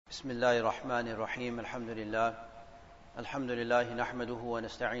بسم الله الرحمن الرحيم الحمد لله نحمده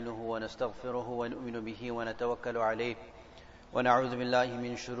ونستعينه ونستغفره ونؤمن به ونتوكل عليه ونعوذ بالله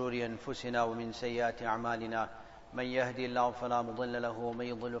من شرور أنفسنا ومن سيئات أعمالنا من يهدي الله فلا مضل له ومن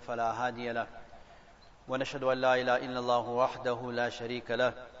يضلل فلا هادي له ونشهد أن لا إله إلا الله وحده لا شريك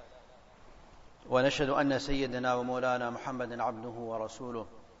له ونشهد أن سيدنا ومولانا محمدا عبده ورسوله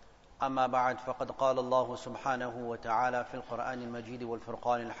أما بعد فقد قال الله سبحانه وتعالى في القرآن المجيد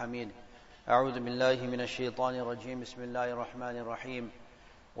والفرقان الحميد أعوذ بالله من الشيطان الرجيم بسم الله الرحمن الرحيم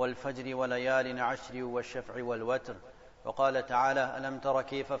والفجر وليال عشر والشفع والوتر وقال تعالى ألم تر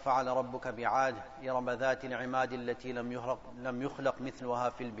كيف فعل ربك بعاد إرم ذات العماد التي لم يخلق مثلها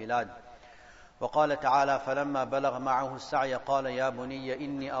في البلاد وقال تعالى فلما بلغ معه السعي قال يا بني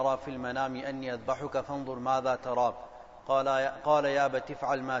إني أرى في المنام أني أذبحك فانظر ماذا ترى قال يا أبت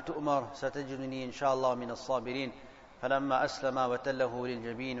افعل ما تؤمر ستجدني إن شاء الله من الصابرين فلما أسلم وتله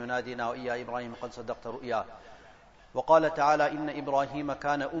للجبين ونادينا يا إبراهيم قد صدقت رؤيا وقال تعالى إن إبراهيم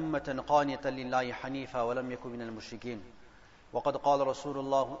كان أمة قانتا لله حنيفا ولم يكن من المشركين وقد قال رسول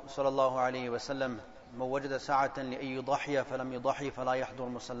الله صلى الله عليه وسلم من وجد ساعة لأن يضحي فلم يضحي فلا يحضر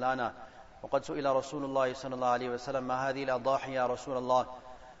مصلانا وقد سئل رسول الله صلى الله عليه وسلم ما هذه الأضاحي يا رسول الله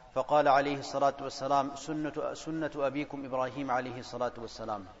فقال عليه الصلاة والسلام سنة أبيكم إبراهيم عليه الصلاة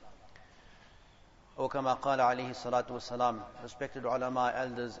والسلام or كما قال عليه الصلاة والسلام. Respected ulama,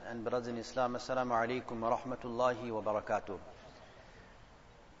 elders and brothers in Islam, Assalamu alaikum wa rahmatullahi wa barakatuh.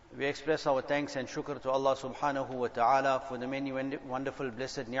 We express our thanks and shukr to Allah subhanahu wa ta'ala for the many wonderful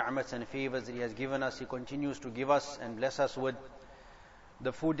blessed ni'mats and favors that He has given us. He continues to give us and bless us with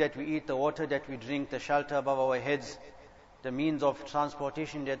the food that we eat, the water that we drink, the shelter above our heads, the means of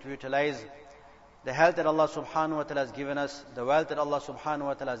transportation that we utilize, the health that Allah subhanahu wa ta'ala has given us, the wealth that Allah subhanahu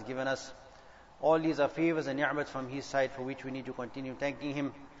wa ta'ala has given us. All these are favors and ni'mats from His side for which we need to continue thanking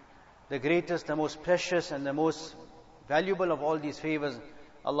Him. The greatest, the most precious and the most valuable of all these favors,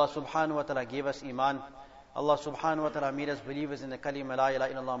 Allah subhanahu wa ta'ala gave us iman. Allah subhanahu wa ta'ala made us believers in the kalima la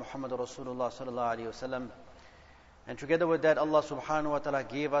ilaha illallah Muhammadur Rasulullah sallallahu alayhi wa sallam. And together with that, Allah subhanahu wa ta'ala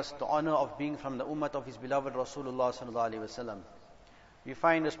gave us the honor of being from the ummah of His beloved Rasulullah sallallahu alayhi wa sallam. We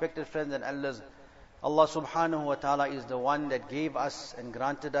find, respected friends and elders, Allah subhanahu wa ta'ala is the one that gave us and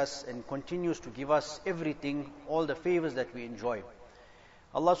granted us and continues to give us everything, all the favors that we enjoy.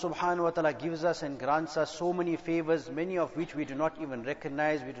 Allah subhanahu wa ta'ala gives us and grants us so many favors, many of which we do not even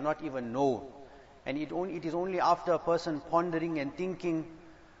recognize, we do not even know. And it is only after a person pondering and thinking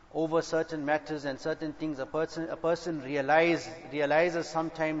over certain matters and certain things, a person realizes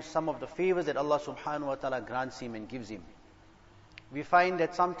sometimes some of the favors that Allah subhanahu wa ta'ala grants him and gives him. We find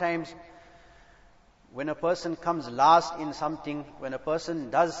that sometimes when a person comes last in something, when a person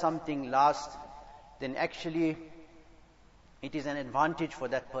does something last, then actually it is an advantage for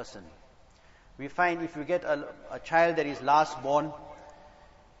that person. We find if you get a child that is last born,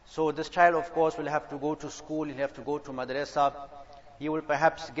 so this child of course will have to go to school, he'll have to go to madrasa, he will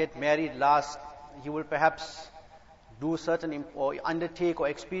perhaps get married last, he will perhaps do certain or undertake or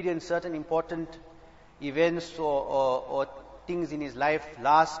experience certain important events or things in his life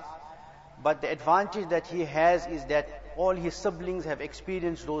last. But the advantage that he has is that all his siblings have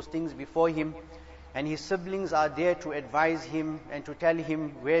experienced those things before him, and his siblings are there to advise him and to tell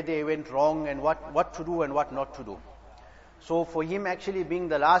him where they went wrong and what to do and what not to do. So for him actually being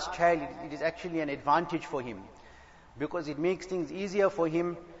the last child, it is actually an advantage for him, because it makes things easier for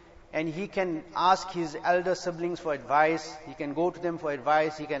him, and he can ask his elder siblings for advice, he can go to them for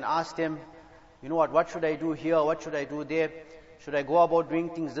advice, he can ask them, you know what should I do here, what should I do there? Should I go about doing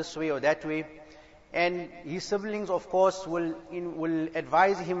things this way or that way? And his siblings, of course, will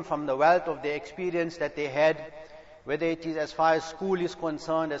advise him from the wealth of their experience that they had, whether it is as far as school is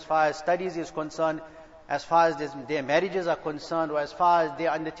concerned, as far as studies is concerned, as far as their marriages are concerned, or as far as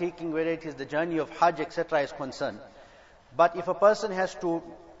their undertaking, whether it is the journey of Hajj, etc. is concerned. But if a person has to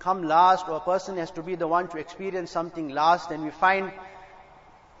come last, or a person has to be the one to experience something last, then we find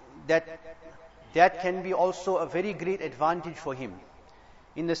that can be also a very great advantage for him.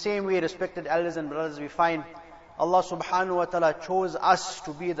 In the same way, respected elders and brothers, we find Allah subhanahu wa ta'ala chose us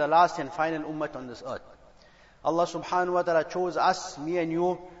to be the last and final ummah on this earth. Allah subhanahu wa ta'ala chose us, me and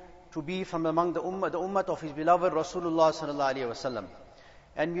you, to be from among the ummah of His beloved Rasulullah sallallahu alayhi wa sallam.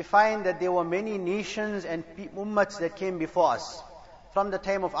 And we find that there were many nations and ummats that came before us. From the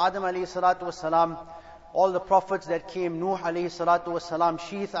time of Adam alayhi salatu wasalam, all the prophets that came, Nuh alayhi salatu wasalam,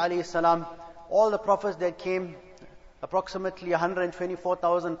 Sheeth alayhi salam, all the prophets that came, approximately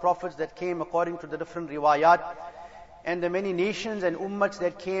 124,000 prophets that came according to the different riwayat, and the many nations and ummats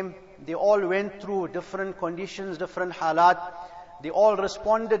that came, they all went through different conditions, different halat, They all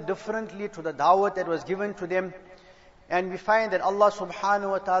responded differently to the da'wat that was given to them. And we find that Allah subhanahu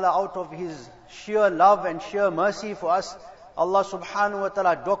wa ta'ala, out of His sheer love and sheer mercy for us, Allah subhanahu wa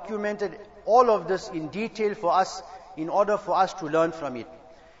ta'ala documented all of this in detail for us in order for us to learn from it.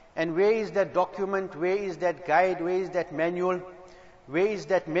 And where is that document? Where is that guide? Where is that manual? Where is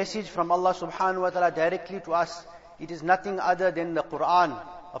that message from Allah subhanahu wa ta'ala directly to us? It is nothing other than the Quran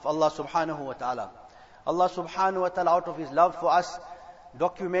of Allah subhanahu wa ta'ala. Allah subhanahu wa ta'ala, out of His love for us,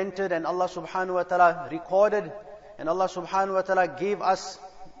 documented, and Allah subhanahu wa ta'ala recorded, and Allah subhanahu wa ta'ala gave us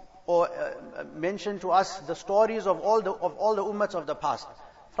or mentioned to us the stories of all the ummats of the past.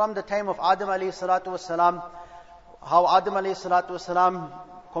 From the time of Adam alayhi salatu wasalam, how Adam alayhi salatu wasalam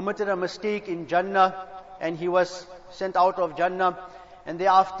committed a mistake in Jannah and he was sent out of Jannah. And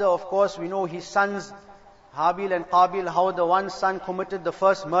thereafter, of course, we know his sons, Habil and Qabil, how the one son committed the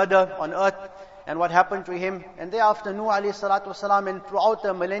first murder on earth and what happened to him. And thereafter, Nuh alayhi salatu wasalam, and throughout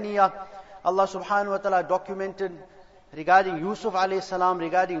the millennia, Allah subhanahu wa ta'ala documented regarding Yusuf alayhi salam,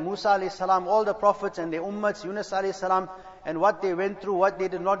 regarding Musa alayhi salam, all the prophets and their ummats, Yunus alayhi salam, and what they went through, what they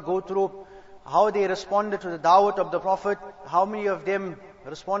did not go through, how they responded to the da'wat of the Prophet, how many of them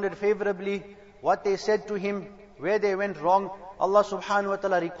responded favorably, what they said to him, where they went wrong. Allah subhanahu wa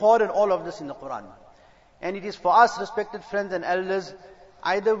ta'ala recorded all of this in the Quran. And it is for us, respected friends and elders,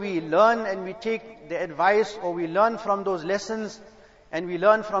 either we learn and we take the advice, or we learn from those lessons and we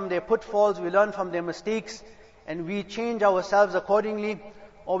learn from their pitfalls, we learn from their mistakes, and we change ourselves accordingly,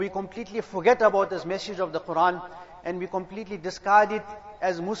 or we completely forget about this message of the Quran and we completely discard it.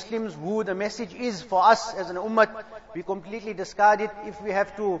 As Muslims, who the message is for us as an ummah, we completely discard it. If we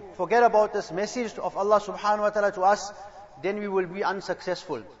have to forget about this message of Allah subhanahu wa ta'ala to us, then we will be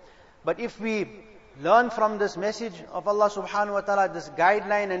unsuccessful. But if we learn from this message of Allah subhanahu wa ta'ala, this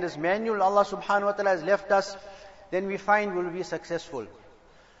guideline and this manual Allah subhanahu wa ta'ala has left us, then we find we will be successful.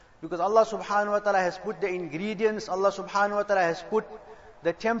 Because Allah subhanahu wa ta'ala has put the ingredients, Allah subhanahu wa ta'ala has put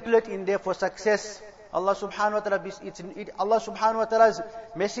the template in there for success. Allah subhanahu wa ta'ala, Allah subhanahu wa ta'ala's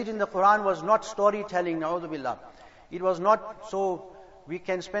message in the Quran was not storytelling, na'udhu billah. It was not so we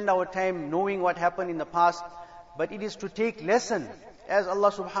can spend our time knowing what happened in the past, but it is to take lesson. As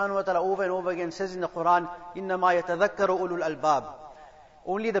Allah subhanahu wa ta'ala over and over again says in the Quran, إِنَّمَا يَتَذَكَّرُ أُولُو الْأَلْبَابِ.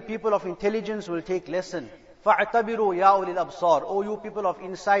 Only the people of intelligence will take lesson. فَاعْتَبِرُوا يَا أُولِي الْأَبْصَارِ. Oh, you people of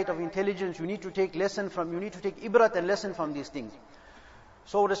insight, of intelligence, you need to take lesson from, you need to take ibrat and lesson from these things.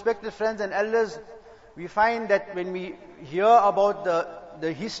 So, respected friends and elders, we find that when we hear about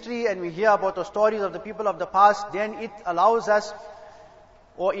the history and we hear about the stories of the people of the past, then it allows us,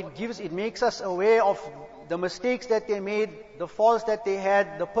 or it makes us aware of the mistakes that they made, the faults that they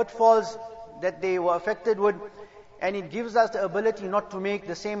had, the pitfalls that they were affected with, and it gives us the ability not to make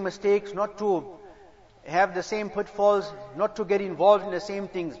the same mistakes, not to have the same pitfalls, not to get involved in the same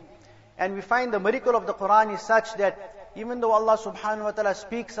things. And we find the miracle of the Quran is such that even though Allah subhanahu wa ta'ala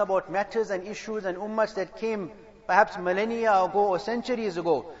speaks about matters and issues and ummahs that came perhaps millennia ago or centuries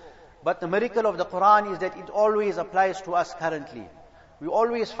ago, but the miracle of the Quran is that it always applies to us currently. We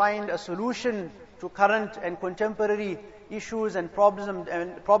always find a solution to current and contemporary issues and problems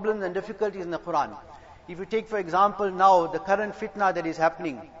and difficulties in the Quran. If you take, for example, now the current fitna that is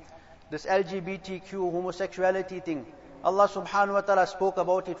happening, this LGBTQ homosexuality thing, Allah subhanahu wa ta'ala spoke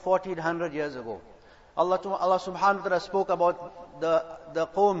about it 1400 years ago. Allah subhanahu wa ta'ala spoke about the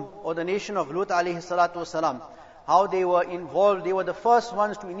qawm or the nation of Lut alayhi salatu wasalam, how they were involved, they were the first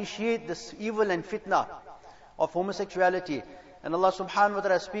ones to initiate this evil and fitna of homosexuality. And Allah subhanahu wa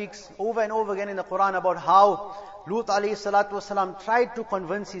ta'ala speaks over and over again in the Quran about how Lut alayhi salatu wasalam tried to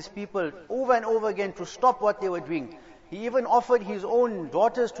convince his people over and over again to stop what they were doing. He even offered his own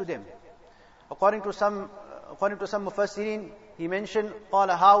daughters to them. According to some Mufassirin, he mentioned, قَالَ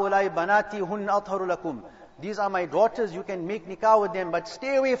هَؤُلَاءِ بَنَاتِي هُنَّ أَطْهَرُ لَكُمْ. These are my daughters, you can make nikah with them, but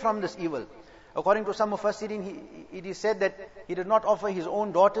stay away from this evil. According to some Mufassirin, it is said that he did not offer his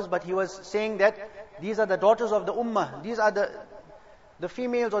own daughters, but he was saying that these are the daughters of the ummah. These are the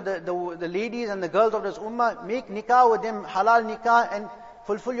females or the ladies and the girls of this ummah. Make nikah with them, halal nikah, and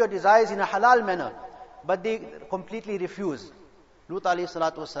fulfill your desires in a halal manner. But they completely refused. Lut alayhi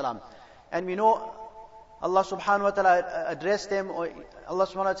salatu wasalam. And we know Allah subhanahu wa ta'ala addressed them, or Allah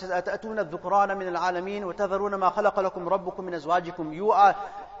subhanahu wa ta'ala says, أَتَأْتُونَ الذُّكْرَانَ مِنَ الْعَالَمِينَ وَتَذَرُونَ مَا خَلَقَ لَكُمْ رَبُّكُمْ مِنْ أَزْوَاجِكُمْ. You are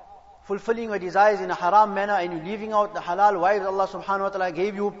fulfilling your desires in a haram manner and you're leaving out the halal wives Allah subhanahu wa ta'ala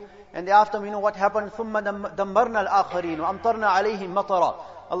gave you. And thereafter we know what happened. ثُمَّ دَمَّرْنَا الْآخَرِينَ وَأَمْطَرْنَا عَلَيْهِمْ مَطَرًا.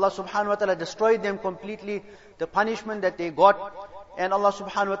 Allah subhanahu wa ta'ala destroyed them completely, the punishment that they got, and Allah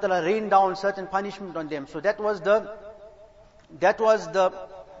subhanahu wa ta'ala rained down certain punishment on them. So that was the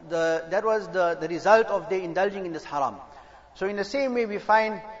result of their indulging in this haram. So in the same way we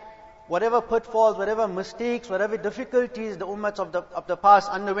find whatever pitfalls, whatever mistakes, whatever difficulties the ummats of the past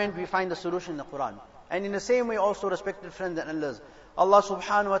underwent, we find the solution in the Quran. And in the same way also, respected friends and elders, Allah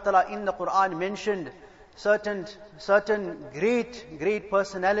subhanahu wa ta'ala in the Quran mentioned certain great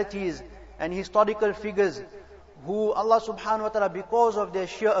personalities and historical figures who Allah subhanahu wa ta'ala, because of their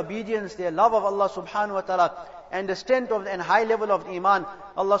sheer obedience, their love of Allah subhanahu wa ta'ala, and the strength of and high level of iman,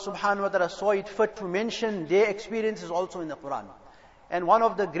 Allah subhanahu wa ta'ala saw it fit to mention their experiences also in the Quran. And one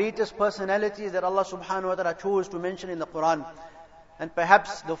of the greatest personalities that Allah subhanahu wa ta'ala chose to mention in the Quran, and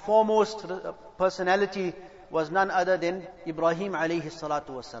perhaps the foremost personality, was none other than Ibrahim alayhi salatu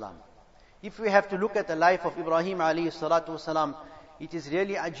wasalam. If we have to look at the life of Ibrahim alayhi salatu wasalam, it is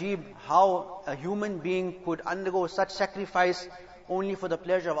really ajib how a human being could undergo such sacrifice only for the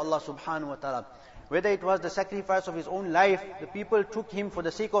pleasure of Allah subhanahu wa ta'ala. Whether it was the sacrifice of his own life, the people took him for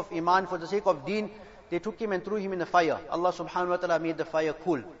the sake of iman, for the sake of deen, they took him and threw him in the fire. Allah subhanahu wa ta'ala made the fire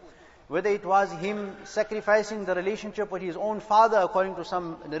cool. Whether it was him sacrificing the relationship with his own father, according to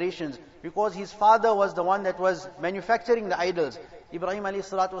some narrations, because his father was the one that was manufacturing the idols, Ibrahim alayhi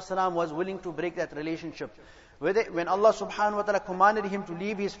salatu wasalam was willing to break that relationship. When Allah subhanahu wa ta'ala commanded him to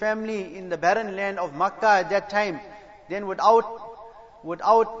leave his family in the barren land of Makkah at that time, then without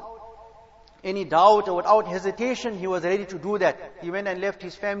any doubt or without hesitation, he was ready to do that. He went and left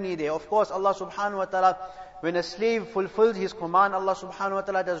his family there. Of course, Allah subhanahu wa ta'ala, when a slave fulfills his command, Allah subhanahu wa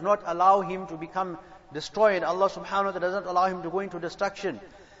ta'ala does not allow him to become destroyed. Allah subhanahu wa ta'ala does not allow him to go into destruction.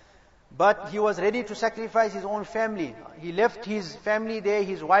 But he was ready to sacrifice his own family. He left his family there,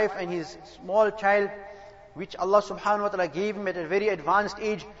 his wife and his small child, which Allah subhanahu wa ta'ala gave him at a very advanced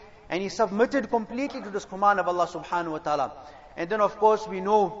age, and he submitted completely to this command of Allah subhanahu wa ta'ala. And then of course we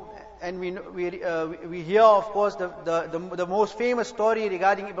know, and we hear of course the most famous story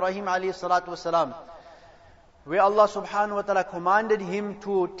regarding Ibrahim alayhi salatu wasalam, where Allah subhanahu wa ta'ala commanded him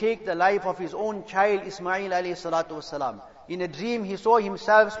to take the life of his own child Ismail alayhi salatu wasalam. In a dream he saw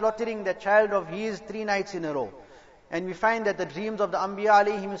himself slaughtering that child of his 3 nights in a row. And we find that the dreams of the Anbiya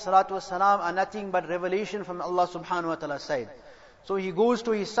alayhi salatu wasalam are nothing but revelation from Allah subhanahu wa ta'ala's side. So he goes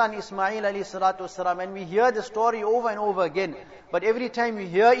to his son Ismail alayhi salatu wasalam, and we hear the story over and over again. But every time we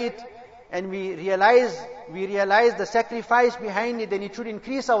hear it and we realize the sacrifice behind it, then it should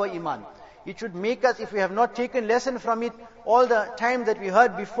increase our iman. It should make us, if we have not taken lesson from it all the time that we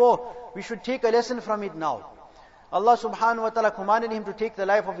heard before, we should take a lesson from it now. Allah subhanahu wa ta'ala commanded him to take the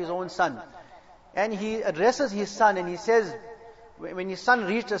life of his own son. And he addresses his son and he says, when his son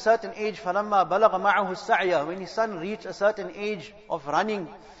reached a certain age, فَلَمَّا بَلَغَ مَعَهُ السَّعْيَ, when his son reached a certain age of running,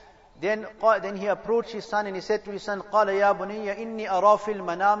 then he approached his son and he said to his son, قَالَ يَا بُنِيَّ إِنِّي أَرَى فِي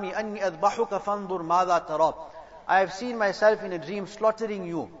الْمَنَامِ أَنِّي أَذْبَحُكَ فَانْظُرْ مَاذَا تَرَى. I have seen myself in a dream slaughtering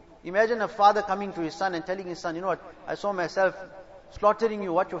you. Imagine a father coming to his son and telling his son, you know what, I saw myself slaughtering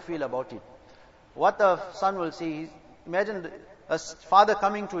you, what you feel about it? What the son will say, imagine a father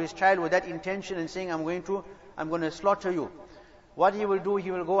coming to his child with that intention and saying, I'm going to slaughter you. What he will do,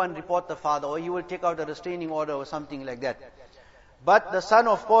 he will go and report the father, or he will take out a restraining order or something like that. But the son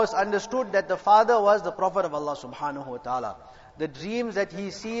of course understood that the father was the Prophet of Allah subhanahu wa ta'ala. The dreams that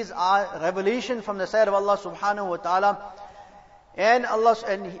he sees are revelation from the side of Allah subhanahu wa ta'ala.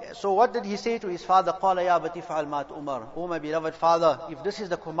 So what did he say to his father? قَالَ يَا أَبَتِ فَعَلْ مَا تُؤْمَرُ. Oh my beloved father, if this is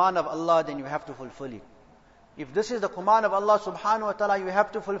the command of Allah, then you have to fulfill it. If this is the command of Allah subhanahu wa ta'ala, you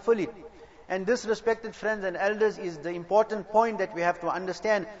have to fulfill it. And this, respected friends and elders, is the important point that we have to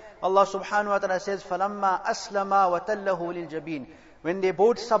understand. Allah subhanahu wa ta'ala says, فَلَمَّا أَسْلَمَا وَتَلَّهُ لِلْجَبِينِ. When they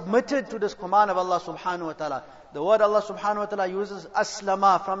both submitted to this command of Allah subhanahu wa ta'ala. The word Allah subhanahu wa ta'ala uses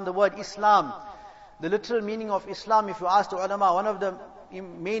aslama from the word Islam. The literal meaning of Islam, if you ask the ulama, one of the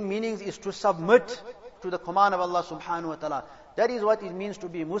main meanings is to submit to the command of Allah subhanahu wa ta'ala. That is what it means to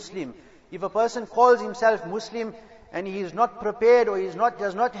be Muslim. If a person calls himself Muslim and he is not prepared or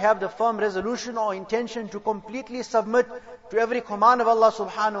does not have the firm resolution or intention to completely submit to every command of Allah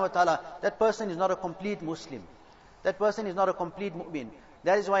subhanahu wa ta'ala, that person is not a complete Muslim. That person is not a complete mu'min.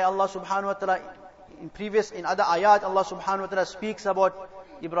 That is why Allah subhanahu wa ta'ala, in other ayat, Allah subhanahu wa ta'ala speaks about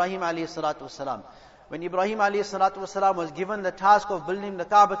Ibrahim alayhi salatu wasalam. When Ibrahim alayhi salatu wasalam was given the task of building the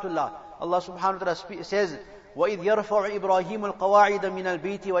Ka'batullah, Allah subhanahu wa ta'ala says, وَإِذْ يَرْفَعُ إِبْرَاهِيمُ الْقَوَاعِدَ مِنَ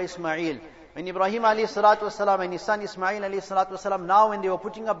الْبَيْتِ وَإِسْمَعِيلُ. When Ibrahim alayhi salatu wasalam and his son Ismail alayhi salatu wasalam, now when they were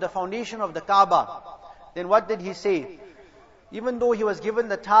putting up the foundation of the Kaaba, then what did he say? Even though he was given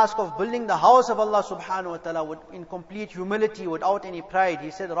the task of building the house of Allah subhanahu wa ta'ala in complete humility, without any pride,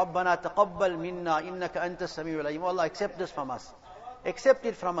 he said, رَبَّنَا تَقَبَّلْ مِنَّا إِنَّكَ أَنْتَ السَّمِيعُ الْعَلِيمُ. Allah, accept this from us. Accept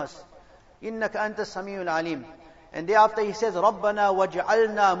it from us. إِنَّكَ أَنْتَ السَّمِيعُ الْعَلِيمُ. And thereafter he says, رَبَّنَا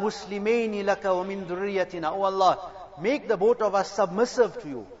وَجْعَلْنَا مُسْلِمَيْنِ لَكَ وَمِنْ ذُرِّيَّتِنَا. Oh Allah, make the both of us submissive to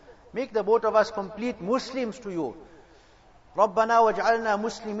you. Make the both of us complete Muslims to you. رَبَّنَا وَاجْعَلْنَا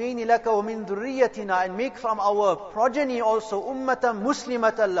مُسْلِمِينِ لَكَ وَمِن ذُرِّيَّتِنَا, and make from our progeny also ummatan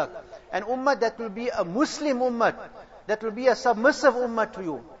muslimatan lak, an ummah that will be a Muslim ummah, that will be a submissive ummah to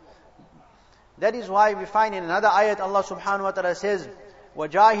you. That is why we find in another ayat Allah subhanahu wa ta'ala says,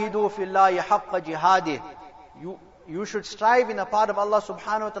 وَجَاهِدُوا فِي اللَّهِ حَقَّ جِهَادِهِ. You should strive in the path of Allah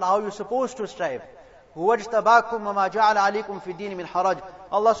subhanahu wa ta'ala how you're supposed to strive. هُوَ اجْتَبَاكُمْ وَمَا جَعَلَ عَلَيْكُمْ فِي الدِّينِ مِنْ حَرَجٍ.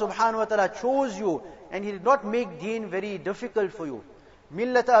 Allah subhanahu wa ta'ala chose you, and He did not make deen very difficult for you.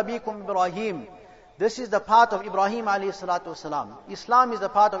 مِلَّةَ أَبِيكُمْ إِبْرَاهِيمَ. This is the path of Ibrahim alayhi salatu wasalam. Islam is the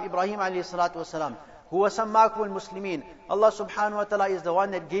path of Ibrahim alayhi salatu wasalam. هُوَ سَمَّاكُمُ الْمُسْلِمِينَ. Allah subhanahu wa ta'ala is the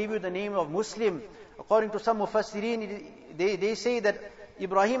one that gave you the name of Muslim. According to some Mufassirin, they say that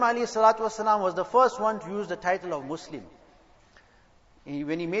Ibrahim alayhi salatu wasalam was the first one to use the title of Muslim.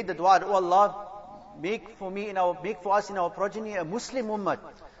 When he made the dua, "Oh Allah, make for us in our progeny a Muslim ummah."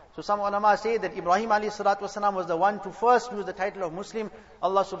 So some ulama say that Ibrahim alayhi salatu wasalam was the one to first use the title of Muslim.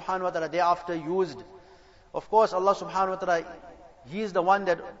 Allah subhanahu wa ta'ala thereafter used. Of course, Allah subhanahu wa ta'ala, He is the one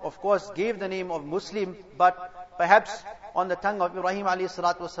that, of course, gave the name of Muslim, but perhaps on the tongue of Ibrahim alayhi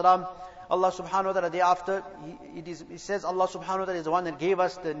salatu wasalam, Allah subhanahu wa ta'ala thereafter, it says Allah subhanahu wa ta'ala is the one that gave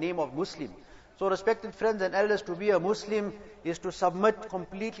us the name of Muslim. So respected friends and elders, to be a Muslim is to submit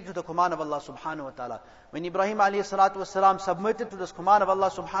completely to the command of Allah subhanahu wa ta'ala. When Ibrahim alayhi salatu wasalam submitted to this command of Allah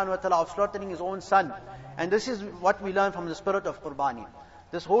subhanahu wa ta'ala of slaughtering his own son, and this is what we learn from the spirit of Qurbani.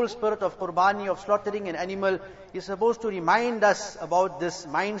 This whole spirit of Qurbani, of slaughtering an animal, is supposed to remind us about this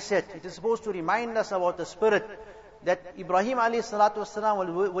mindset. It is supposed to remind us about the spirit that Ibrahim alayhi salatu wasalam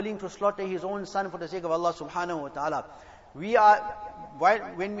was willing to slaughter his own son for the sake of Allah subhanahu wa ta'ala.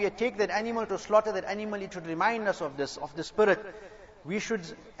 When we take that animal to slaughter that animal, it should remind us of this, of the spirit. We should,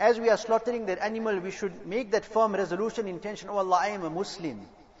 as we are slaughtering that animal, we should make that firm resolution, intention, "Oh Allah, I am a Muslim.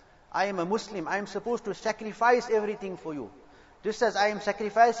 I am a Muslim. I am supposed to sacrifice everything for you. Just as I am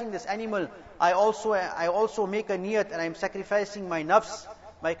sacrificing this animal, I also make a niyat, and I am sacrificing my nafs,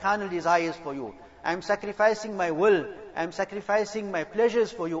 my carnal desires for you. I am sacrificing my will. I am sacrificing my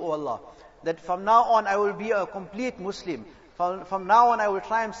pleasures for you, O Allah. That from now on I will be a complete Muslim. From now on I will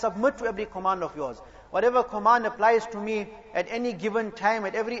try and submit to every command of yours. Whatever command applies to me at any given time,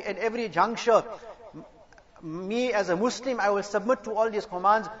 at every juncture, me as a Muslim, I will submit to all these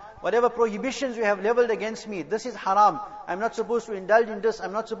commands. Whatever prohibitions you have leveled against me, this is haram. I'm not supposed to indulge in this.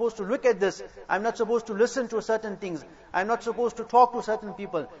 I'm not supposed to look at this. I'm not supposed to listen to certain things. I'm not supposed to talk to certain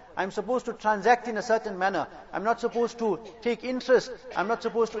people. I'm supposed to transact in a certain manner. I'm not supposed to take interest. I'm not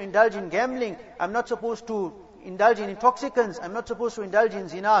supposed to indulge in gambling. I'm not supposed to indulge in intoxicants. I'm not supposed to indulge in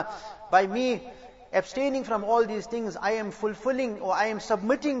zina. By me abstaining from all these things, I am fulfilling, or I am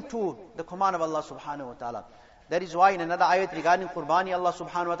submitting to the command of Allah subhanahu wa ta'ala. That is why in another ayat regarding Qurbani, Allah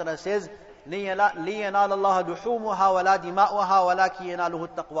subhanahu wa ta'ala says, لِيَنَالَ اللَّهَ دُحُومُهَا وَلَا دِمَاؤُهَا وَلَكِنْ يَنَالُهُ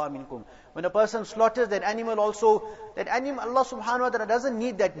التَّقْوَى مِنْكُمْ. When a person slaughters that animal also, that animal, Allah subhanahu wa ta'ala doesn't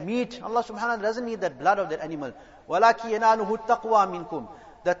need that meat. Allah subhanahu wa ta'ala doesn't need that blood of that animal. وَلَكِنْ يَنَالُهُ التَّقْوَى مِنْكُمْ.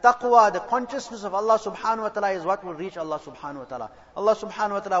 The taqwa, the consciousness of Allah subhanahu wa ta'ala is what will reach Allah subhanahu wa ta'ala. Allah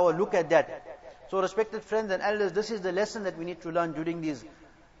subhanahu wa ta'ala will look at that. So respected friends and elders, this is the lesson that we need to learn during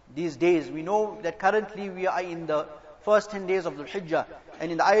these days. We know that currently we are in the first 10 days of Dhul Hijjah.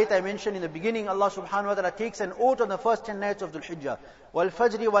 And in the ayat I mentioned in the beginning, Allah subhanahu wa ta'ala takes an oath on the first 10 nights of Dhul Hijjah.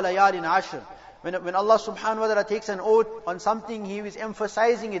 وَالْفَجْرِ وَلَيَالٍ عَشْرٍ. When Allah subhanahu wa ta'ala takes an oath on something, He is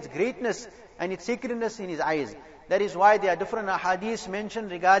emphasizing its greatness and its sacredness in His eyes. That is why there are different ahadiths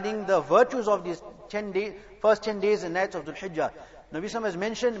mentioned regarding the virtues of these first 10 days and nights of Dhul Hijjah. Nabi Sallallahu has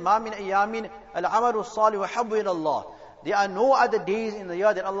mentioned, مَا مِنْ أَيَّامٍ الْعَمَلُ الصَّالِحُ وَحَبُّ إِلَى اللَّهِ. There are no other days in the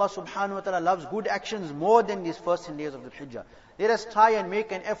year that Allah subhanahu wa ta'ala loves good actions more than these first 10 days of Dhul Hijjah. Let us try and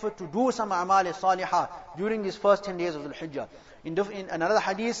make an effort to do some a'mal salihah during these first 10 days of Dhul Hijjah. In another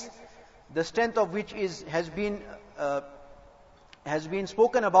hadith, the strength of which has been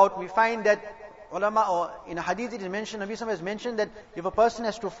spoken about, we find that ulama, or in a hadith it is mentioned, Nabi Sallallahu has mentioned that if a person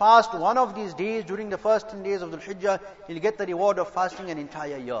has to fast one of these days during the first 10 days of Dhul Hijjah, he'll get the reward of fasting an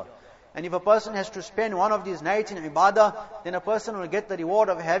entire year. And if a person has to spend one of these nights in ibadah, then a person will get the reward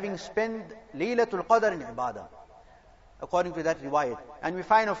of having spent Laylatul Qadr in ibadah, according to that riwayat. And we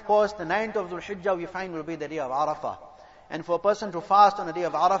find, of course, the 9th of Dhul Hijjah we find will be the day of Arafah. And for a person to fast on the day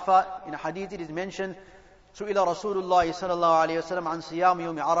of Arafah, in a hadith it is mentioned, Su'ila Rasulullah sallallahu alayhi wa sallam an siyam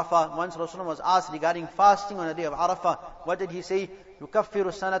yawm Arafah. Once Rasulullah was asked regarding fasting on the day of Arafah, what did he say? يُكَفِّرُ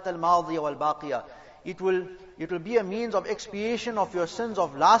السَّنَةَ الْمَاضِيَ وَالْبَاقِيَةِ. It will be a means of expiation of your sins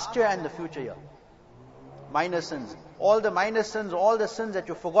of last year and the future year. minor sins. All the minor sins, all the sins that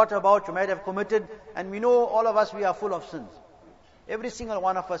you forgot about, you might have committed, and we know all of us, we are full of sins. Every single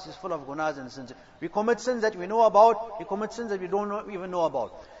one of us is full of gunas and sins. We commit sins that we know about, we commit sins that we don't even know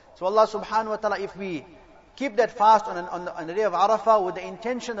about. So Allah subhanahu wa ta'ala, if we keep that fast on the day of Arafah with the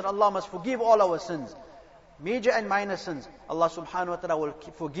intention that Allah must forgive all our sins, major and minor sins, Allah subhanahu wa ta'ala will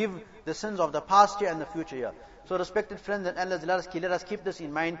forgive the sins of the past year and the future year. So respected friends and elders, let us keep this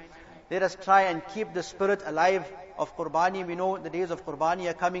in mind. Let us try and keep the spirit alive of Qurbani. We know the days of Qurbani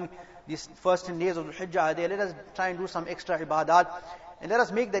are coming. These first 10 days of the Hijjah are there. Let us try and do some extra ibadat. And let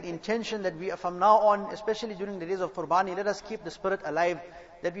us make that intention that we, from now on, especially during the days of Qurbani, let us keep the spirit alive,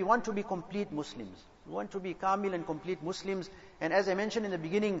 that we want to be complete Muslims. We want to be kamil and complete Muslims. And as I mentioned in the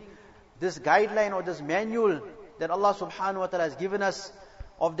beginning, this guideline or this manual that Allah subhanahu wa ta'ala has given us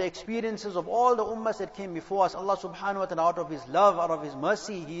of the experiences of all the ummahs that came before us, Allah subhanahu wa ta'ala, out of His love, out of His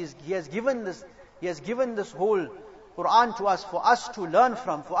mercy, He has given this whole Quran to us for us to learn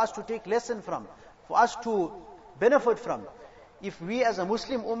from, for us to take lesson from, for us to benefit from. If we as a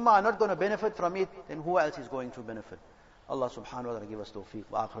Muslim ummah are not going to benefit from it, then who else is going to benefit? Allah subhanahu wa ta'ala give us tawfiq.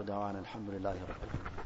 Wa akhir da'wana alhamdulillahi rabbil alamin.